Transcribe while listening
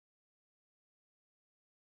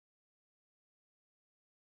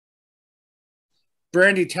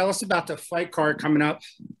Brandy, tell us about the fight card coming up.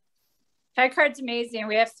 Fight card's amazing.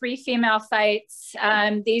 We have 3 female fights.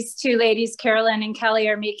 These 2 ladies, Carolyn and Kelli,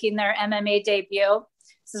 are making their MMA debut.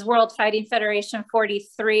 This is World Fighting Federation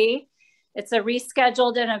 43. It's a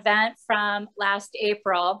rescheduled an event from last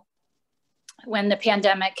April when the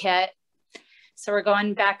pandemic hit. So we're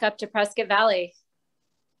going back up to Prescott Valley.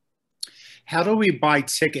 How do we buy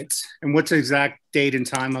tickets, and what's the exact date and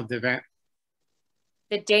time of the event?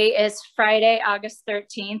 The date is Friday, August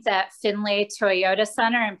 13th at Findlay Toyota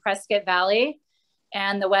Center in Prescott Valley.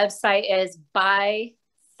 And the website is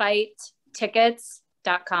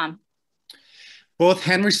buyfighttickets.com. Both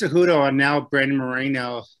Henry Cejudo and now Brandon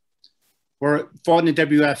Moreno fought in the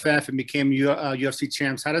WFF and became UFC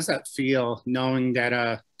champs. How does that feel, knowing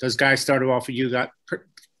that those guys started off with you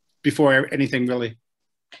before anything really?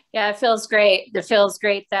 Yeah, it feels great. It feels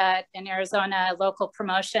great that in Arizona, a local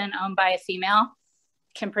promotion owned by a female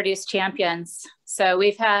can produce champions. So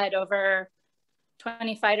we've had over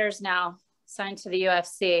 20 fighters now signed to the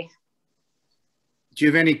UFC. Do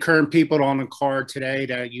you have any current people on the card today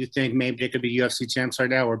that you think maybe they could be UFC champs right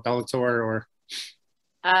now, or Bellator, or?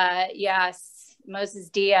 Yes, Moses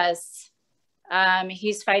Diaz.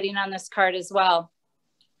 He's fighting on this card as well.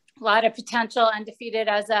 A lot of potential, undefeated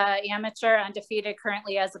as an amateur, undefeated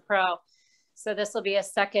currently as a pro. So this will be a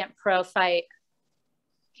second pro fight.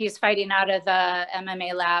 He's fighting out of the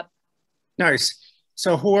MMA lab. Nice.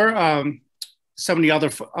 So who are some of the other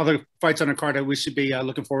fights on the card that we should be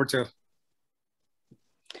looking forward to?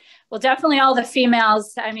 Well, definitely all the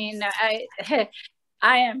females. I mean, I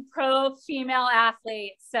am pro female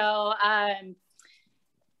athlete. So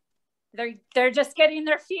they're just getting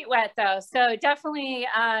their feet wet though. So definitely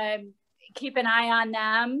keep an eye on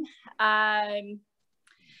them.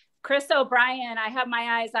 Chris O'Brien, I have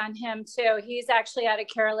my eyes on him too. He's actually out of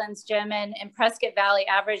Carolyn's gym in Prescott Valley,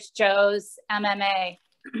 Average Joe's MMA.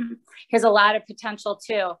 He has a lot of potential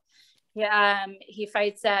too. He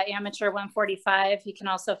fights at amateur 145. He can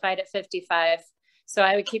also fight at 55. So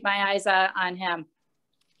I would keep my eyes on him.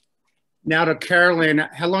 Now to Carolyn,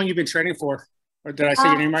 how long have you been training for? Or did I say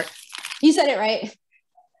your name right? You said it right.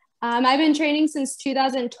 I've been training since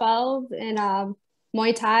 2012 in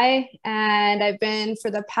Muay Thai, and I've been for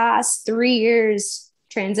the past 3 years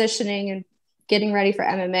transitioning and getting ready for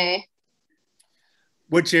MMA.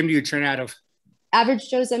 What gym do you train out of? Average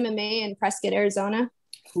Joe's MMA in Prescott, Arizona.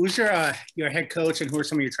 Who's your head coach, and who are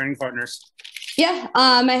some of your training partners? Yeah,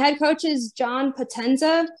 my head coach is John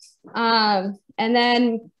Potenza. And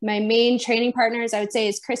then my main training partners, I would say,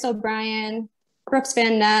 is Chris O'Brien, Brooks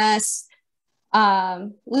Van Ness,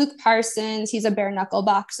 Luke Parsons. He's a bare knuckle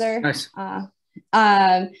boxer. Nice.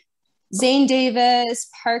 Zane Davis,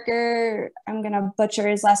 Parker. I'm going to butcher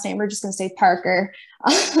his last name. We're just going to say Parker.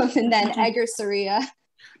 And then Edgar Soria.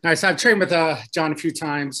 Nice. I've trained with John a few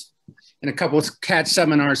times in a couple of catch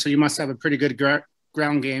seminars, so you must have a pretty good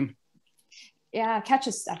ground game. Yeah, catch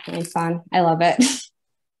is definitely fun. I love it.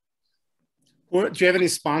 Do you have any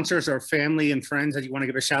sponsors or family and friends that you want to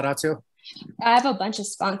give a shout out to? I have a bunch of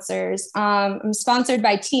sponsors. I'm sponsored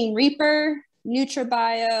by Team Reaper,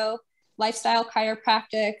 NutriBio, Lifestyle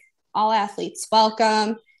Chiropractic, All Athletes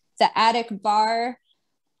Welcome, The Attic Bar.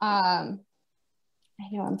 I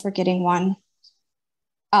know I'm forgetting one.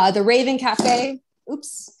 The Raven Cafe.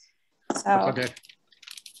 Oops. So okay.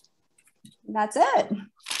 That's it.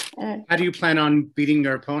 How do you plan on beating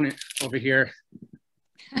your opponent over here?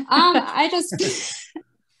 I just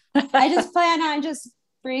plan on just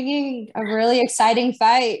bringing a really exciting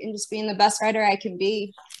fight and just being the best fighter I can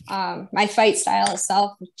be. My fight style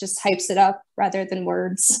itself just hypes it up rather than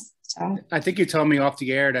words. So I think you told me off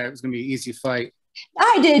the air that it was going to be an easy fight.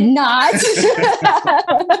 I did not.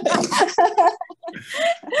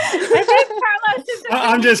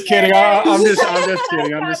 I'm just kidding. I'm just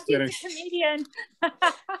kidding. I'm just kidding. Comedian.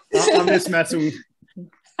 I'm just messing.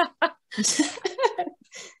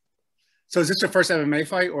 So is this your first MMA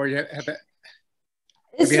fight, or you have it?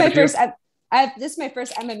 This is my first. This is my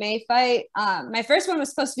first MMA fight. My first one was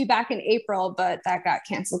supposed to be back in April, but that got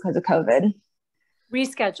canceled because of COVID.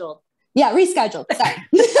 Rescheduled. Yeah, rescheduled. Sorry.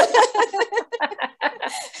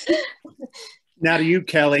 Now to you,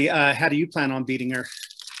 Kelli. How do you plan on beating her?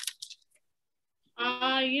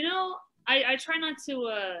 I try not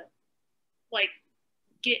to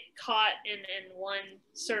get caught in one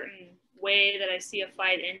certain way that I see a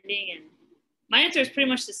fight ending, and my answer is pretty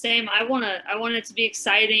much the same. I want it to be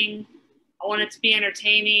exciting. I want it to be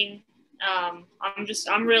entertaining. I'm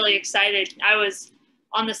really excited. I was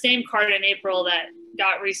on the same card in April that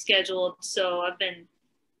got rescheduled, so I've been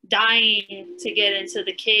dying to get into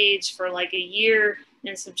the cage for like a year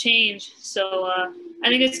and some change. So I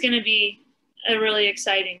think it's going to be a really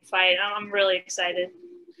exciting fight. I'm really excited.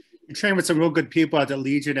 You train with some real good people at the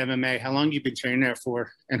Legion MMA. How long have you been training there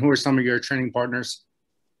for? And who are some of your training partners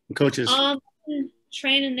and coaches? I've been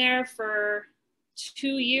training there for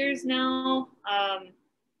 2 years now.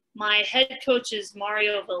 My head coach is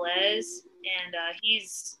Mario Velez, and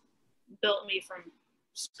he's built me from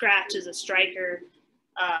scratch as a striker.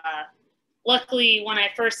 Luckily, when I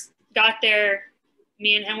first got there,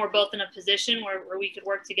 me and him were both in a position where we could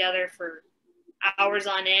work together for hours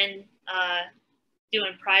on end,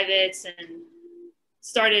 doing privates, and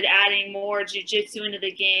started adding more jiu-jitsu into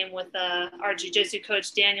the game with our jiu-jitsu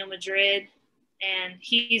coach, Daniel Madrid. And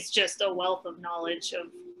he's just a wealth of knowledge of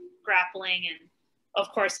grappling. And of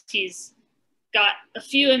course, he's got a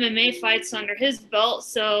few MMA fights under his belt.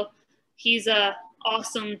 So he's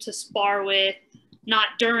awesome to spar with, not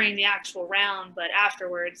during the actual round, but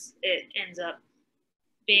afterwards. It ends up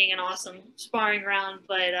being an awesome sparring round.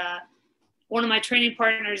 But one of my training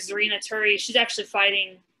partners, Zarina Turi, she's actually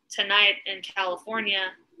fighting tonight in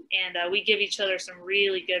California, and we give each other some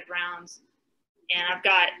really good rounds. And I've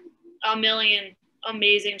got a million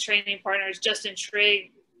amazing training partners. Justin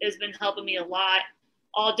Trigg has been helping me a lot,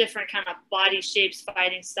 all different kind of body shapes,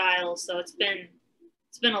 fighting styles. So it's been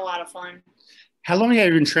a lot of fun. How long have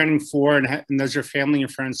you been training for, and does your family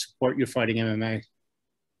and friends support you fighting MMA?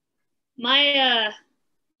 My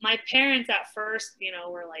parents at first,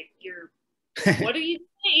 were like, what are you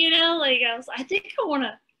doing? I think I want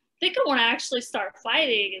to actually start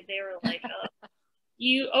fighting. And they were like,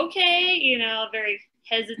 you okay? Very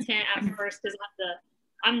hesitant at first because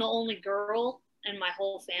I'm the only girl in my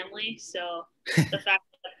whole family. So the fact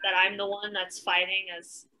that I'm the one that's fighting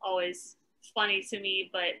is always funny to me,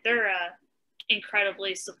 but they're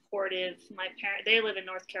incredibly supportive. My parents, they live in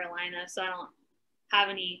North Carolina, so I don't have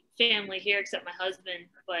any family here except my husband,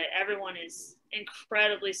 but everyone is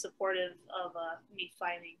incredibly supportive of me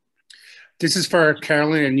fighting. This is for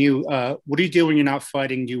Carolyn and you. What do you do when you're not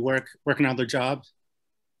fighting? Do you work another job?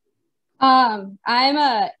 I'm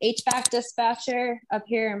a HVAC dispatcher up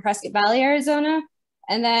here in Prescott Valley, Arizona.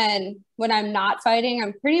 And then when I'm not fighting,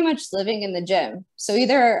 I'm pretty much living in the gym. So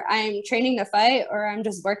either I'm training to fight or I'm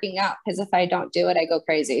just working out, because if I don't do it, I go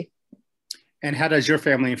crazy. And how does your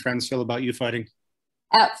family and friends feel about you fighting?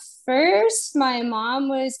 At first, my mom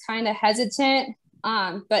was kind of hesitant,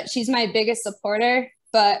 but she's my biggest supporter.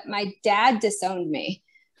 But my dad disowned me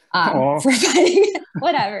for fighting.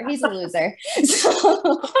 Whatever, he's a loser.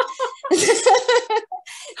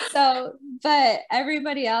 So, but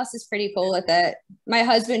everybody else is pretty cool with it. My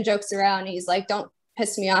husband jokes around. He's like, "Don't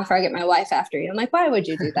piss me off or I get my wife after you." I'm like, "Why would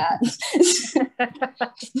you do that?"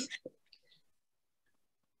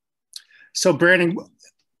 So, Brandy,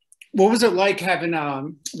 what was it like having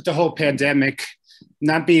the whole pandemic,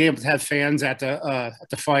 not being able to have fans at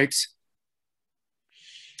the fights?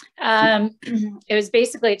 It was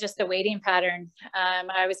basically just a waiting pattern.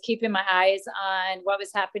 I was keeping my eyes on what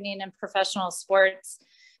was happening in professional sports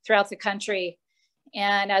throughout the country.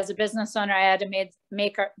 And as a business owner, I had to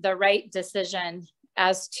make the right decision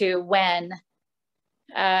as to when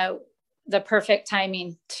the perfect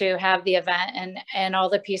timing to have the event, and all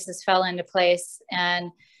the pieces fell into place.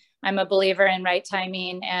 And I'm a believer in right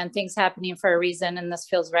timing and things happening for a reason. And this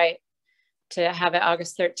feels right to have it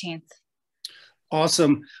August 13th.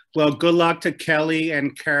 Awesome. Well, good luck to Kelli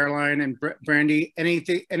and Caroline and Brandy.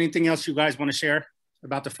 Anything else you guys want to share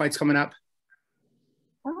about the fights coming up?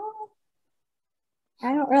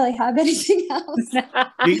 I don't really have anything else.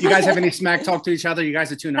 You guys have any smack talk to each other? You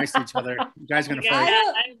guys are too nice to each other. You guys are going to fight?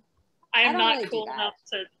 I'm not really cool enough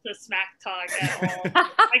to smack talk at all.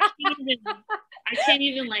 I can't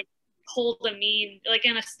even like hold a mean, like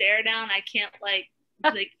in a stare down. I can't like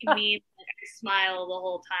mean smile the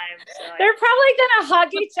whole time. So they're probably gonna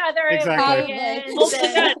hug each other.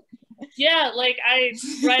 Exactly. Yeah, like I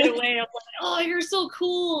right away I'm like, "Oh, you're so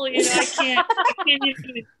cool." I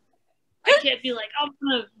can't be like, "I'm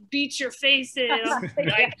gonna beat your face in." I can't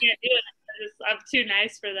do it. I'm too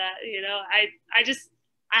nice for that.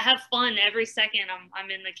 I have fun every second I'm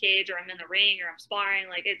in the cage or I'm in the ring or I'm sparring.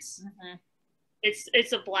 Like it's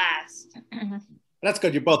a blast. That's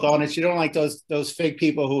good. You're both honest. You don't like those fake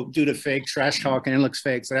people who do the fake trash talk and it looks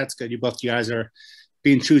fake. So that's good. You guys are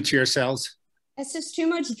being true to yourselves. It's just too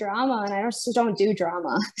much drama, and I just don't do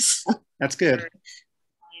drama. That's good.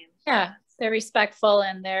 Yeah, they're respectful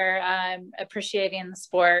and they're appreciating the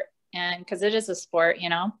sport, and because it is a sport,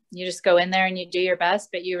 you just go in there and you do your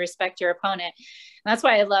best, but you respect your opponent. And that's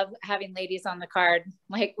why I love having ladies on the card.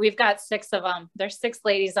 Like we've got 6 of them. There's 6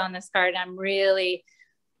 ladies on this card. I'm really,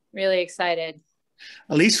 really excited.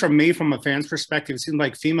 At least from a fan's perspective, it seems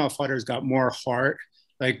like female fighters got more heart.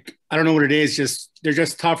 like, I don't know what it is. Just they're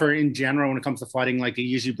just tougher in general when it comes to fighting. Like they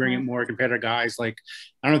usually bring it more compared to guys. Like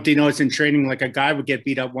I don't know if they know it's in training. Like a guy would get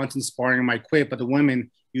beat up once in sparring and might quit, but the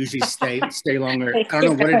women usually stay longer. I don't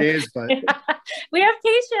know what it is, but we have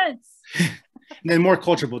patience. And then more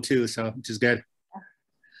coachable too, so which is good.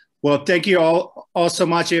 Well, thank you all so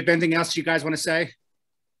much. If anything else you guys want to say?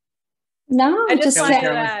 No, I just want say,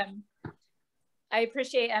 to. I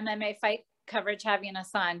appreciate MMA Fight Coverage having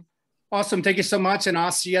us on. Awesome. Thank you so much, and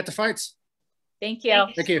I'll see you at the fights. Thank you.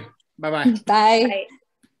 Thank you. Bye-bye. Bye.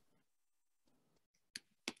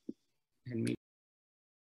 And